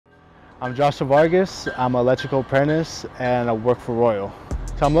I'm Joshua Vargas. I'm an electrical apprentice and I work for Royal.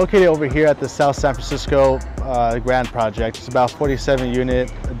 So I'm located over here at the South San Francisco Grand Project. It's about 47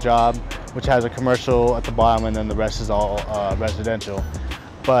 unit job, which has a commercial at the bottom and then the rest is all residential.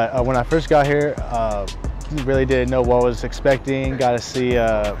 But when I first got here, really didn't know what I was expecting. Got to see,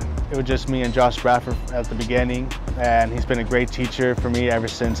 it was just me and Josh Bradford at the beginning, and he's been a great teacher for me ever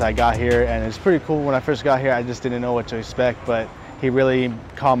since I got here. And it's pretty cool. When I first got here, I just didn't know what to expect, but he really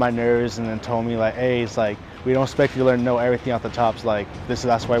calmed my nerves and then told me like, hey, it's like, we don't expect you to know everything off the top. So like,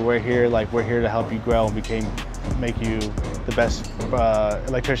 that's why we're here. Like, we're here to help you grow and make you the best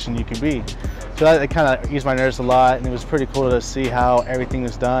electrician you can be. So that kind of eased my nerves a lot, and it was pretty cool to see how everything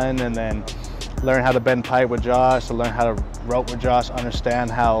was done, and then learn how to bend pipe with Josh, to learn how to rope with Josh,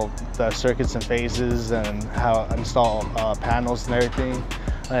 understand how the circuits and phases and how to install panels and everything.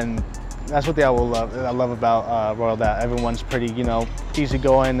 And that's what I love about Royal, that everyone's pretty,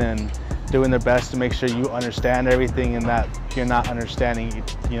 easygoing and doing their best to make sure you understand everything, and that you're not understanding,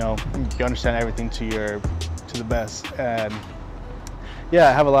 you understand everything to the best. And yeah,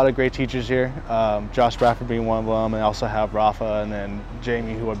 I have a lot of great teachers here. Josh Bradford being one of them, and I also have Rafa and then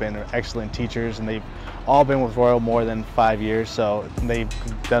Jamie, who have been excellent teachers, and they've all been with Royal more than 5 years, so they've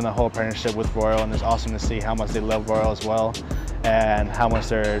done the whole apprenticeship with Royal, and it's awesome to see how much they love Royal as well, and how much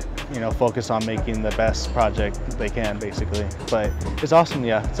they're focused on making the best project they can, basically. But it's awesome,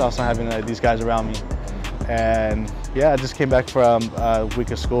 yeah, it's awesome having these guys around me. And yeah, I just came back from a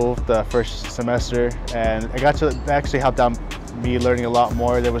week of school, the first semester, and I got to actually help out me learning a lot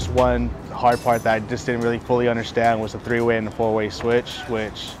more. There was one hard part that I just didn't really fully understand, was the three-way and the four-way switch,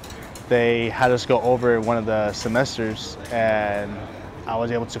 which they had us go over one of the semesters, and I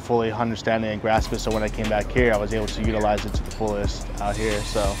was able to fully understand it and grasp it. So when I came back here, I was able to utilize it to the fullest out here.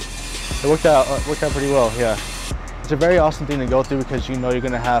 So it worked out pretty well, yeah. It's a very awesome thing to go through because you're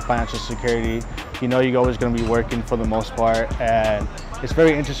going to have financial security. You're always going to be working for the most part, and it's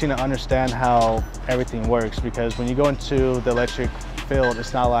very interesting to understand how everything works, because when you go into the electric field,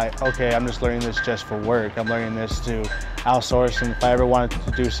 it's not like, okay, I'm just learning this just for work. I'm learning this to outsource, and if I ever wanted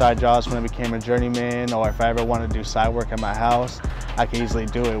to do side jobs when I became a journeyman, or if I ever wanted to do side work at my house, I can easily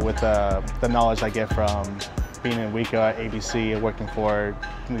do it with the knowledge I get from being in WECA, ABC, and working for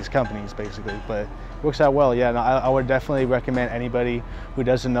these companies, basically. But it works out well, yeah. No, I would definitely recommend anybody who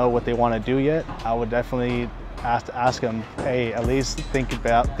doesn't know what they want to do yet. I would definitely ask them, hey, at least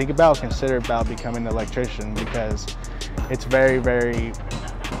consider about becoming an electrician, because it's very, very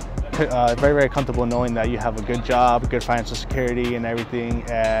comfortable knowing that you have a good job, good financial security and everything,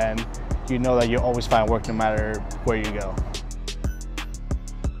 and you know that you'll always find work no matter where you go.